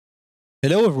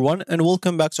Hello everyone and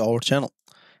welcome back to our channel.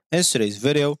 In today's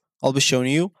video, I'll be showing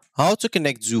you how to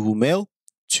connect Zoho Mail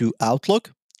to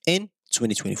Outlook in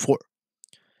 2024.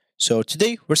 So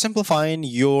today we're simplifying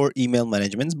your email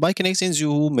management by connecting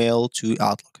Zoho Mail to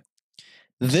Outlook.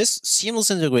 This seamless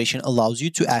integration allows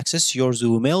you to access your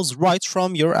Zoho Mails right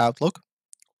from your Outlook,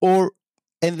 or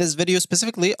in this video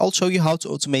specifically, I'll show you how to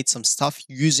automate some stuff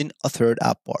using a third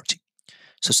app party.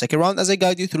 So stick around as I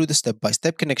guide you through the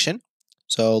step-by-step connection.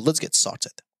 So let's get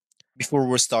started. Before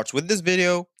we start with this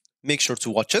video, make sure to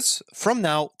watch it from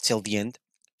now till the end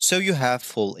so you have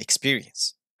full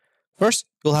experience. First,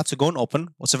 you'll have to go and open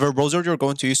whatever browser you're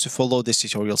going to use to follow this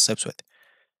tutorial steps with.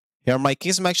 Here in my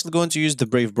case, I'm actually going to use the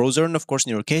Brave browser, and of course in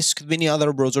your case, it could be any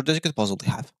other browser that you could possibly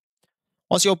have.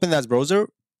 Once you open that browser,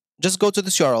 just go to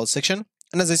this URL section,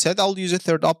 and as I said, I'll use a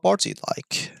third app party,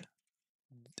 like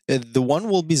the one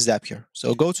will be Zapier.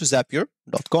 So go to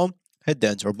zapier.com, hit the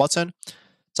enter button,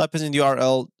 type in the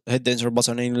URL, hit the enter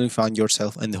button, and you'll find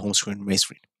yourself in the home screen, main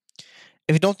screen.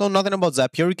 If you don't know nothing about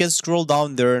Zapier, you can scroll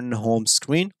down there in the home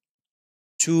screen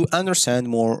to understand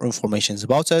more information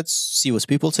about it, see what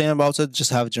people say about it,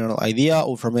 just have a general idea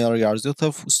or familiarize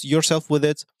yourself with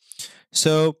it.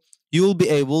 So you'll be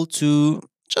able to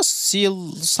just see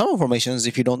some information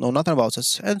if you don't know nothing about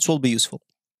it, and it will be useful.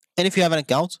 And if you have an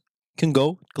account, you can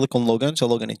go click on login to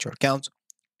log in into your account.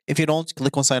 If you don't,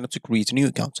 click on sign up to create a new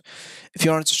account. If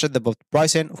you're interested about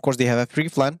pricing, of course, they have a free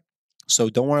plan, so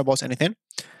don't worry about anything.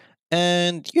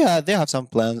 And yeah, they have some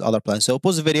plans, other plans. So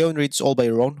pause the video and read it all by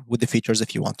your own with the features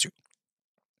if you want to.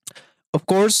 Of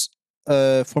course,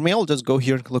 for me, I'll just go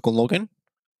here and click on login.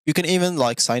 You can even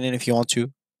sign in if you want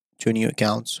to a new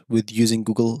account with using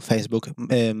Google, Facebook,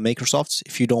 Microsoft.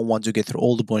 If you don't want to get through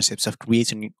all the bonus steps of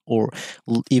creating or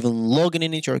even logging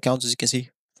in into your account, as you can see,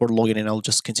 for logging in, I'll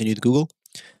just continue with Google.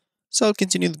 So I'll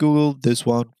continue with Google, this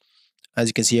one. As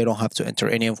you can see, I don't have to enter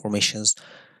any informations.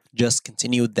 Just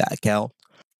continue with that account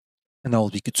and I'll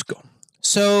be good to go.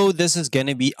 So this is going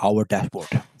to be our dashboard.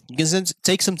 You can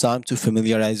take some time to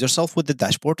familiarize yourself with the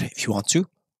dashboard if you want to,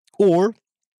 or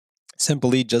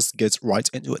simply just get right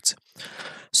into it.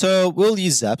 So we'll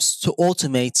use Zaps to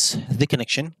automate the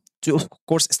connection, to of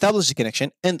course establish the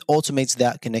connection and automate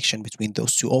that connection between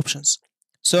those two options.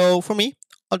 So for me,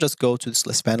 I'll just go to this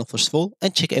list panel first of all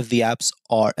and check if the apps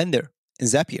are in there in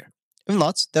Zapier. If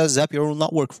not, then Zapier will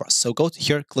not work for us. So go to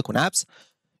here, click on apps,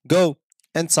 go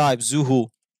and type Zoho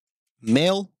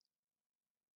Mail.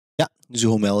 Yeah,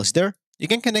 Zoho Mail is there. You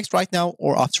can connect right now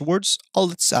or afterwards.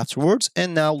 Let's afterwards.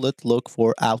 And now let's look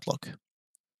for Outlook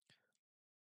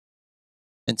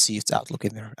and see if it's Outlook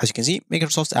in there. As you can see,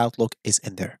 Microsoft Outlook is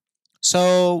in there.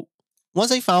 So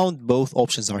once I found both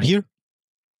options are here,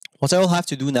 what I will have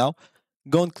to do now,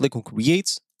 go and click on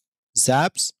Create,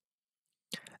 Zaps,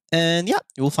 and yeah,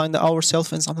 you will find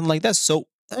ourselves in something like this. So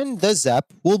in the Zap,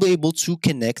 we'll be able to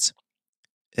connect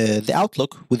the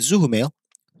Outlook with Zoho Mail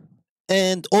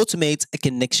and automate a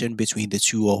connection between the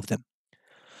two of them.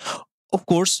 Of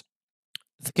course,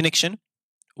 the connection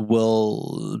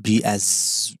will be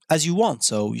as you want,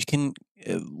 so you can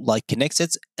connect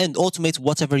it and automate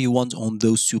whatever you want on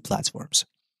those two platforms.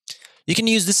 You can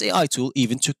use this AI tool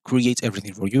even to create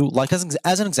everything for you. Like as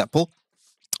an example,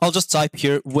 I'll just type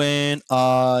here when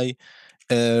I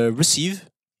receive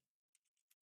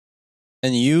a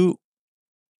new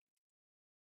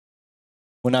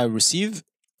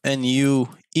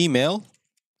email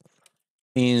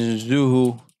in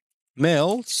Zoho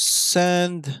Mail,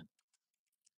 send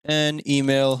an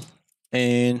email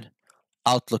in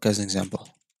Outlook as an example.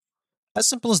 As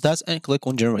simple as that, and click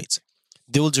on generate.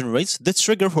 They will generate the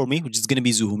trigger for me, which is going to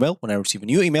be Zoho Mail when I receive a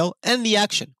new email, and the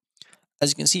action,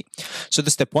 as you can see. So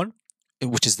the step one,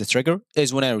 which is the trigger,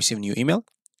 is when I receive a new email,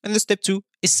 and the step two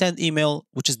is send email,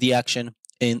 which is the action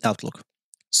in Outlook.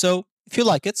 So if you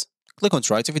like it, click on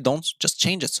try it. If you don't, just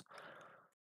change it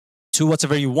to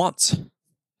whatever you want.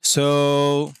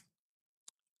 So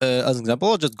as an example,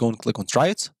 I'll just go and click on try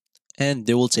it, and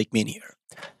they will take me in here.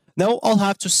 Now I'll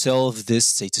have to solve this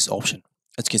status option.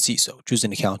 As you can see, so choose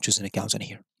an account in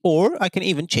here. Or I can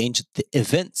even change the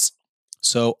events.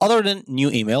 So other than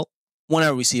new email, when I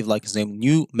receive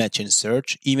new mention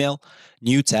search email,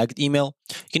 new tagged email,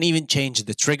 you can even change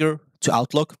the trigger to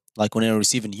Outlook. Like when I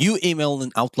receive a new email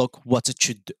in Outlook, what it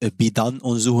should be done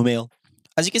on Zoho Mail.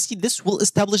 As you can see, this will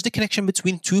establish the connection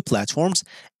between two platforms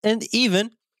and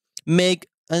even make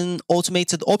an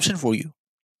automated option for you.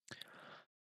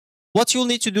 What you'll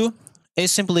need to do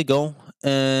is simply go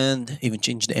and even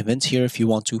change the event here if you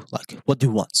want to. Like, what do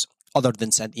you want other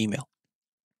than send email?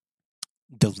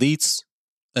 Delete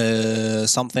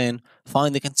something,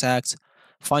 find the contact,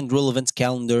 find relevant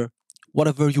calendar,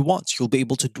 whatever you want. You'll be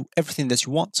able to do everything that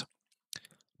you want.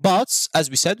 But as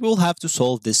we said, we'll have to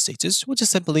solve this status, which is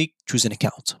simply choose an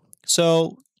account.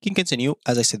 So you can continue,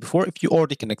 as I said before, if you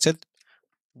already connected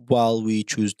while we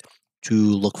choose to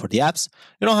look for the apps,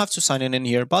 you don't have to sign in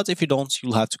here. But if you don't,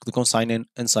 you'll have to click on sign in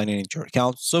and sign in into your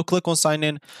account. So click on sign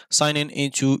in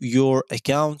into your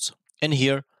account and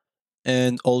here,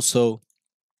 and also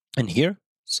in here.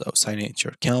 So sign in into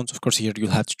your account. Of course, here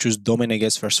you'll have to choose domain, I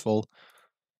guess, first of all.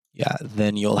 Yeah,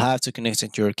 then you'll have to connect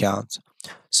into your account.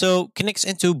 So connects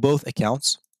into both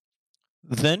accounts.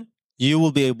 Then you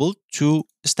will be able to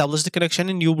establish the connection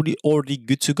and you'll be already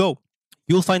good to go.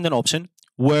 You'll find an option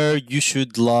where you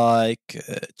should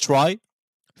try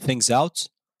things out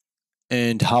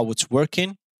and how it's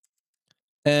working.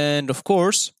 And of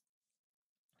course,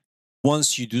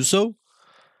 once you do so,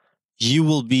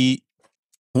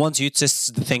 once you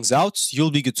test the things out, you'll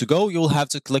be good to go. You'll have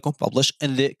to click on publish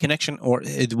and the connection, or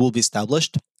it will be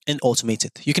established and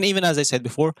automated. You can even, as I said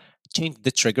before, change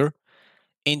the trigger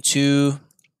into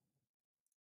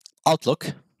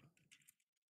Outlook.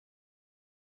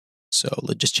 So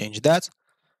let's just change that.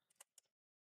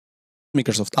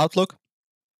 Microsoft Outlook.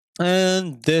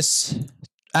 And this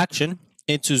action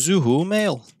into Zoho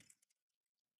Mail.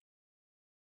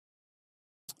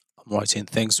 I'm writing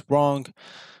things wrong.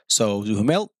 So Zoho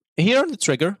Mail. Here on the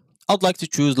trigger, I'd like to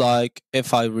choose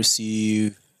if I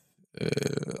receive,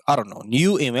 I don't know,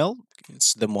 new email.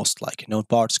 It's the most known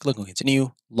part. Click on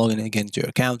continue, log in again to your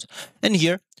account. And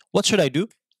here, what should I do?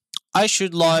 I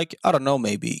should I don't know,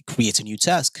 maybe create a new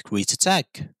task, create a tag,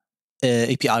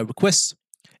 API request.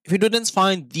 If you didn't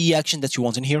find the action that you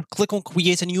want in here, click on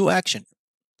create a new action.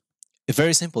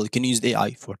 Very simple. You can use the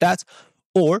AI for that,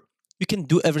 or you can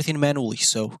do everything manually.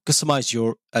 So customize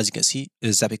your, as you can see,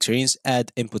 Zap experience,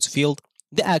 add inputs field,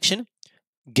 the action,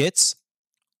 gets,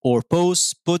 or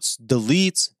posts, puts,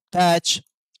 deletes, patch,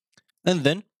 and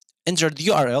then enter the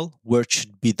URL where it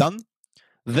should be done.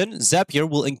 Then Zapier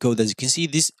will encode, as you can see,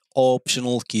 these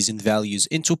optional keys and values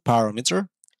into parameter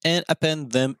and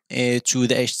append them to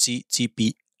the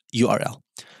HTTP URL.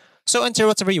 So enter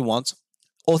whatever you want.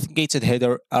 Authenticated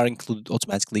header are included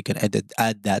automatically. You can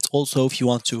add that also if you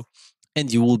want to,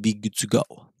 and you will be good to go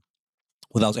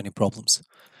without any problems.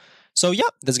 So yeah,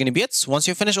 that's going to be it. Once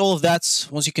you finish all of that,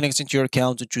 once you connect into your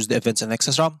account and choose the events and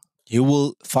etc., you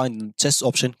will find the test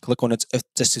option. Click on it. If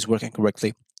test is working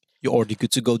correctly, you're already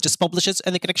good to go. Just publish it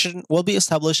and the connection will be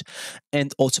established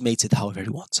and automated however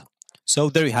you want. So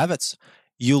there you have it.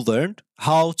 You learned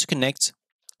how to connect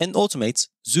and automate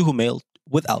Zoho Mail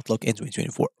with Outlook in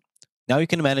 2024. Now you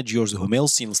can manage your Zoho Mail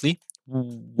seamlessly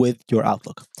with your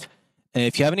Outlook. And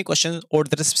if you have any questions or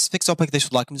there is a specific topic that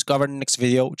you'd like me to cover in the next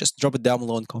video, just drop it down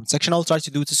below in the comment section. I'll try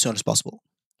to do it as soon as possible.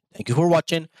 Thank you for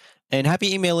watching and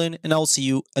happy emailing, and I'll see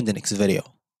you in the next video.